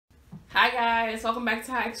Hi guys, welcome back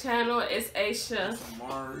to our channel. It's Aisha.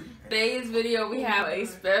 Today's video we have a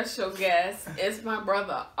special guest. It's my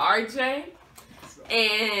brother RJ.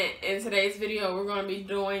 And in today's video we're going to be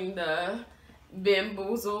doing the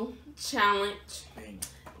Boozled challenge.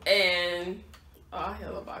 And I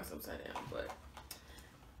held the box upside down,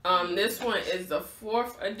 but this one is the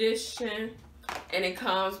 4th edition and it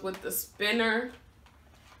comes with the spinner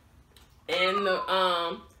and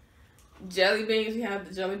the jelly beans. We have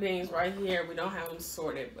the jelly beans right here. We don't have them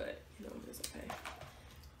sorted, but you know, it's okay.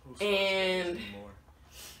 And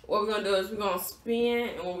what we're gonna do is we're gonna spin,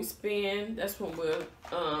 and when we spin, that's when we'll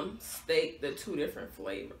state the 2 different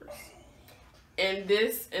flavors. And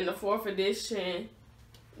this, in the 4th edition,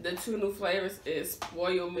 the 2 new flavors is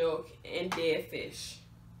spoiled milk and dead fish.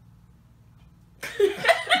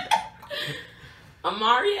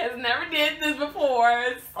 Amari has never did this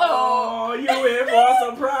before, so oh, you in for a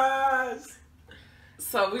surprise.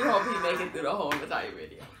 So we hope he make it through the whole entire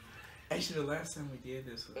video. Actually, the last time we did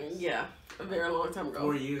this was a very long time ago.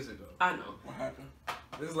 4 years ago. I know. What happened?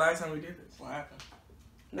 This is the last time we did this. What happened?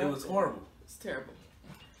 It was horrible. It's terrible.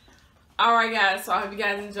 Alright guys, so I hope you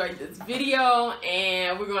guys enjoyed this video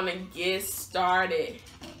and we're gonna get started.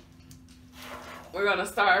 We're gonna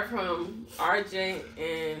start from RJ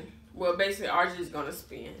and well, basically, RJ is gonna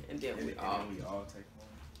spin, and then we all take one.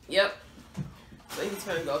 Yep. So he's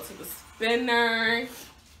gonna go to the spinner.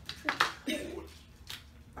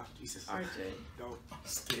 Oh, Jesus. RJ. Go. I'm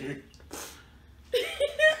scared.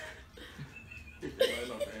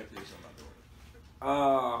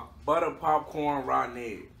 Butter popcorn rotten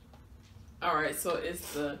egg. All right, so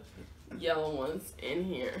it's the yellow ones in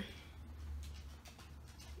here.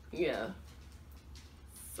 Yeah.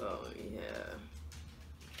 So yeah.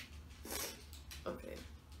 Okay.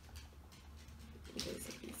 Okay,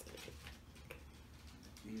 so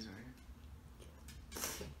These right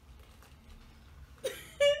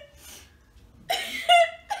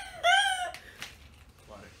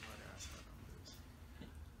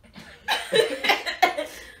here.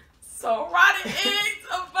 So rotten eggs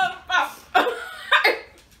about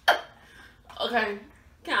okay,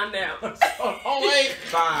 count down. Oh wait,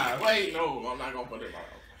 5. Wait, no, I'm not gonna put it on.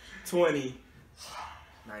 20.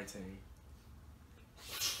 19.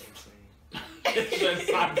 Let's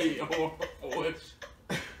not be horrible.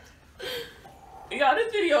 Y'all,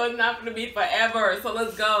 this video is not gonna be forever, so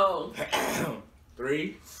let's go.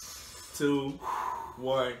 3, 2,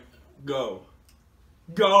 1, go.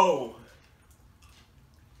 Go!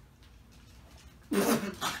 Put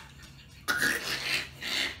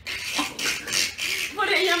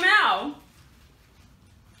it in your mouth.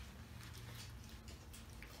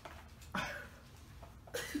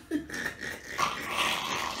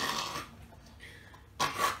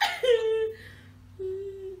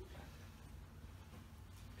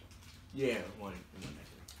 Yeah, one.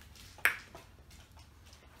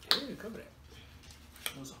 Yeah, cover that.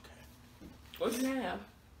 It was okay. What you have?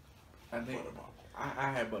 I think Butter popcorn.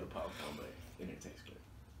 I had butter popcorn, but it didn't taste good.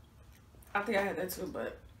 I think I had that too,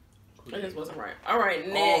 but it just wasn't right. All right,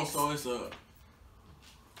 next. Oh, so it's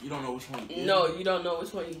you don't know which one you get? No, you don't know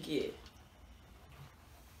which one you get.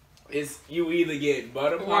 It's you either get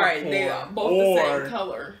butter popcorn, Right, they are both the same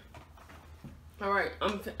color. All right,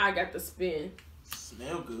 I got the spin.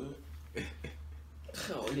 Smell good.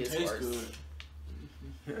 Oh, it is Tastes worse.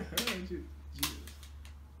 good.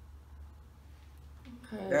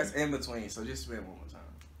 Okay. That's in between, so just spin one more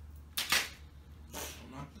time.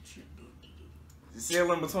 I'm not the chick. It's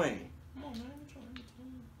still in between. Come on, man. Which one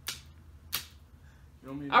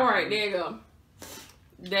in between? All right, there you go.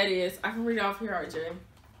 That is. I can read off here, RJ.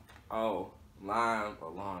 Oh, lime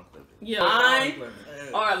or lawn clipping. Yeah, lime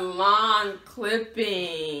or lawn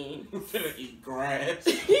clipping. You finna eat grass.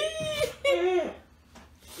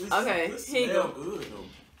 Okay, This here you smell go. good though.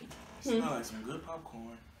 It smell like some good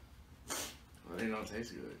popcorn. Well, they don't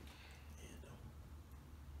taste good. Yeah, though.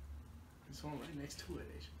 There's one right next to it,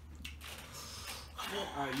 Asia. What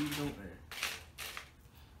are you doing there?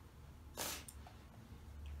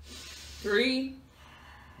 3,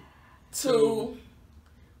 2,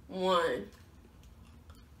 1.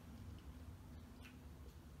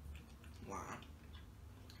 Wow.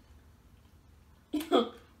 You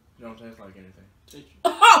don't taste like anything.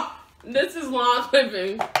 Oh, this is lawn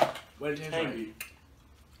clipping. What it taste Can't like? be.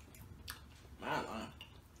 My line.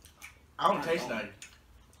 I don't taste like it.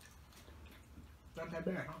 Not that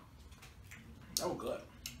bad, huh? That was good.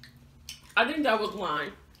 I think that was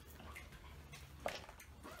lime.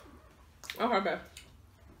 Okay, babe.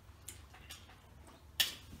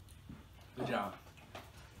 Good job.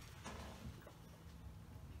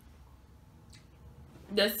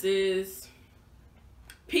 This is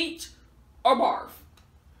peach or barf?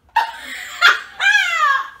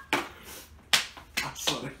 I'm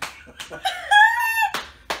sorry.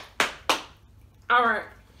 All right.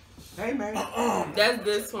 Hey, man. That's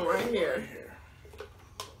this one right here.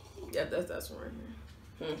 Yeah, that's one right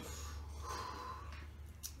here.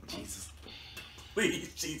 Jesus.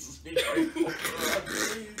 Please, Jesus. Move,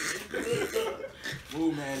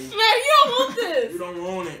 Maddie. Maddie, you don't want this. You don't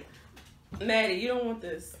want it. Maddie, you don't want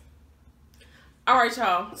this. All right,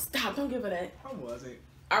 y'all. Stop. Don't give her that. How was it?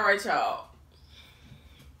 All right, y'all.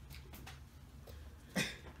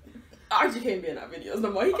 Archie can't be in our videos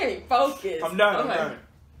no more. He can't focus. I'm done. Okay.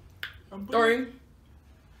 I'm done. 3, 2.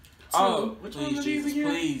 Oh, which one Please, are these Jesus, again?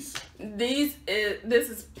 please. This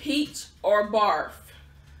is peach or barf.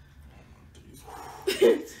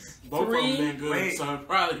 Both of them been good, Wait, so it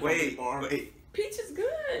probably gonna be bar. Wait. Peach is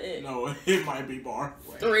good. No, it might be bar.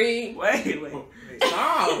 3. Wait.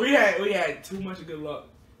 Stop. We had too much good luck.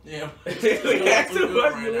 Yeah. We had too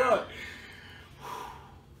much good luck.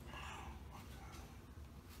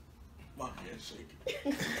 My head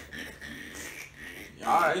shaking.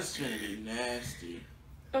 Y'all, this gonna be nasty.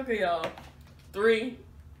 Okay, y'all. 3,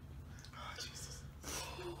 Oh, Jesus.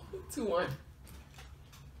 2, 1.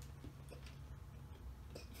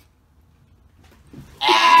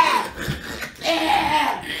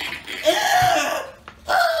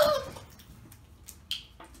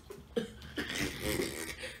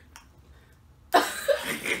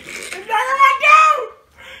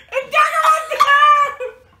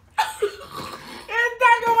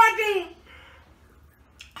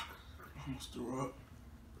 Almost threw up.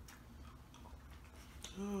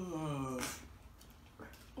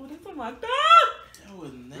 Oh, that's on my thumb. That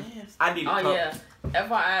was nasty. I need a Oh, cup. yeah.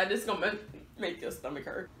 FYI, this is going to make your stomach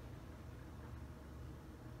hurt.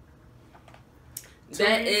 That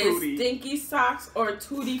Tutti is Frutti. Stinky Socks or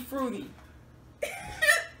Tutti Frutti.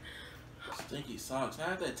 Stinky socks.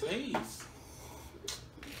 How did that taste?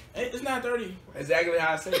 It's not dirty. Exactly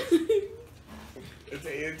how I say it.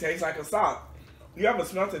 It tastes like a sock. You ever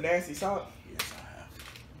smelled a nasty sock? Yes, I have.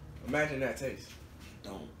 Imagine that taste.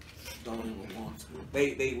 Don't even want to.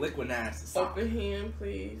 They liquidize the sock. Open hand,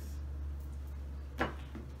 please.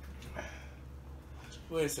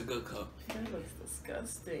 Well, it's a good cup. That looks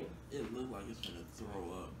disgusting. It looked like it's gonna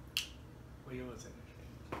throw up. What yours in?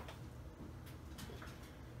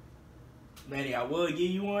 Maddie, I would give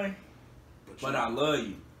you one, but I love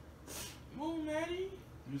you. Move, Maddie.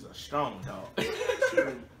 You's a strong dog.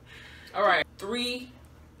 All right. 3,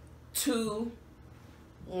 2,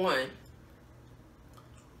 1.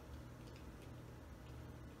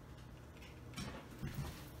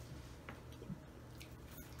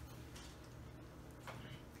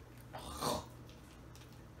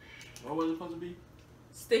 What was it supposed to be?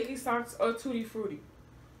 Stinky Socks or Tutti Frutti.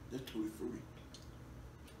 It's Tutti Frutti.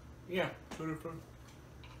 Yeah, Tutti Frutti.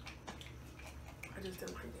 I just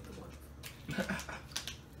didn't like either one.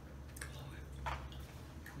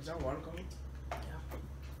 Is that water cold? Yeah.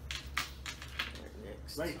 Right,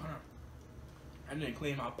 next. Wait, hold on. I didn't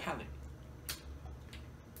clean my palate.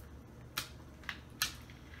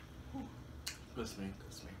 Good smell.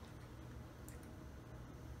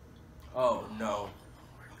 Oh no.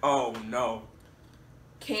 Oh no.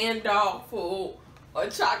 Canned dog food or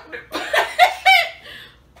chocolate.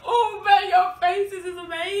 Oh man, your faces is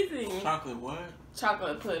amazing. Chocolate what?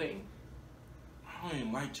 Chocolate pudding. I don't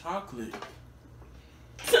even like chocolate.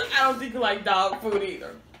 I don't think you like dog food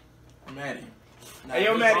either. Maddie. Now, Hey,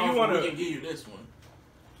 yo, if Maddie, it's you wrong, wanna- we can give you this one.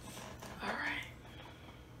 Alright.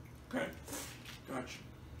 Okay. Got you.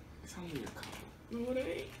 It's only a couple. You know what I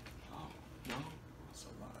mean? Oh, no. That's a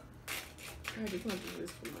lot. I had to come do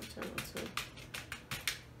this for my channel too.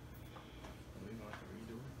 Are we gonna have to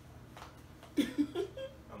redo it?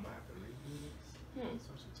 I'm gonna have to redo this. That's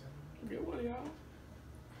what you're telling me. Get one of y'all.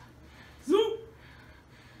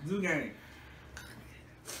 Zoo game.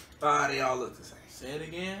 Ah, they all look the same. Say it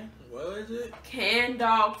again. What is it? Canned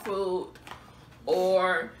dog food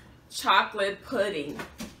or chocolate pudding.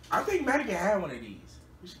 I think Maddie can have one of these.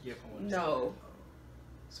 We should give her one. No.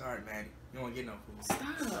 Sorry, Maddie. You don't get no food.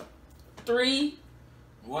 Stop. 3.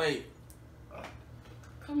 Wait.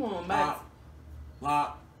 Come on, Matt. Lock.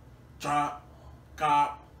 Lock. Drop.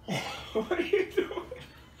 Cop. What are you doing?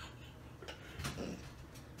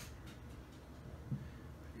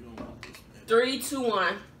 You don't want this, man. 3, 2,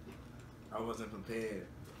 1. I wasn't prepared.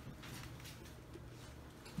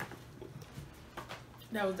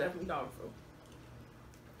 That was definitely dog food.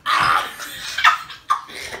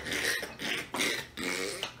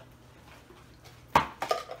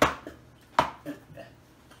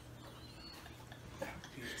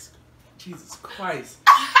 Jesus Christ.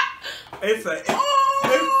 It's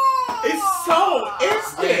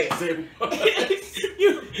Yes, it was.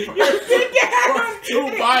 You sit down. First two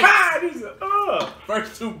bites.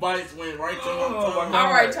 First two bites went right to my tongue.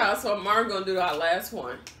 All right, y'all. So Mark gonna do our last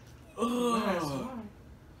one. I'm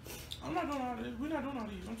not doing all this. We're not doing all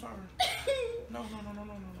these. I'm sorry. No.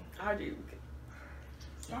 I do.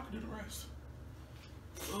 Y'all can do the rest.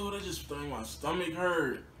 Oh, that just made my stomach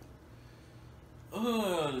hurt.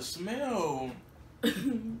 The smell.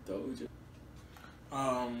 Told you.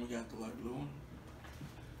 We got the light blue one.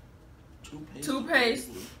 Toothpaste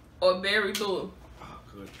or berry blue. Oh,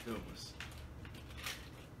 good goodness.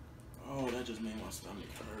 Oh, that just made my stomach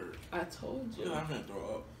hurt. I told you. I'm gonna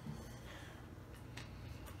throw up.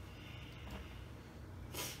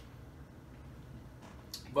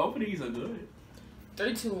 Both of these are good.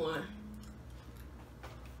 3, 2, 1.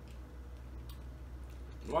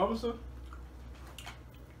 What was it?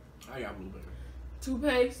 I got blueberry.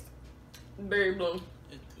 Toothpaste, berry blue.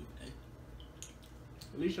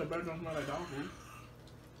 At least your better don't smell like dog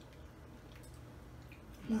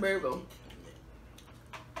food. Berry blue.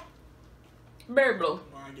 Berry blue.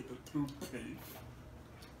 Why I get the toothpaste?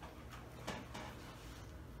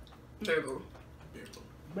 Berry blue.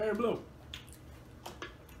 Berry blue.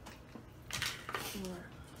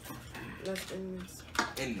 Let's end this.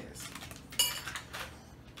 In this.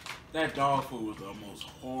 That dog food was the most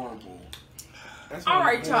horrible.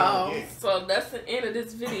 Alright, y'all. So that's the end of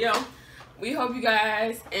this video. We hope you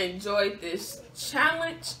guys enjoyed this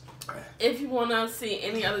challenge. If you want to see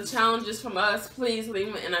any other challenges from us, please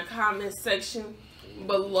leave them in the comment section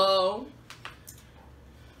below.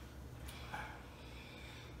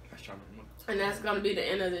 And that's going to be the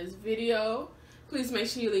end of this video. Please make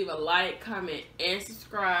sure you leave a like, comment, and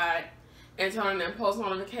subscribe. And turn on them post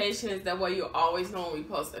notifications. That way you'll always know when we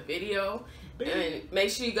post a video. And make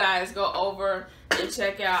sure you guys go over and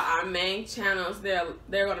check out our main channels. They're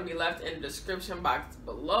going to be left in the description box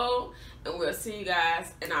below. And we'll see you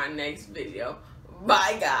guys in our next video.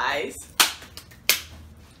 Bye, guys.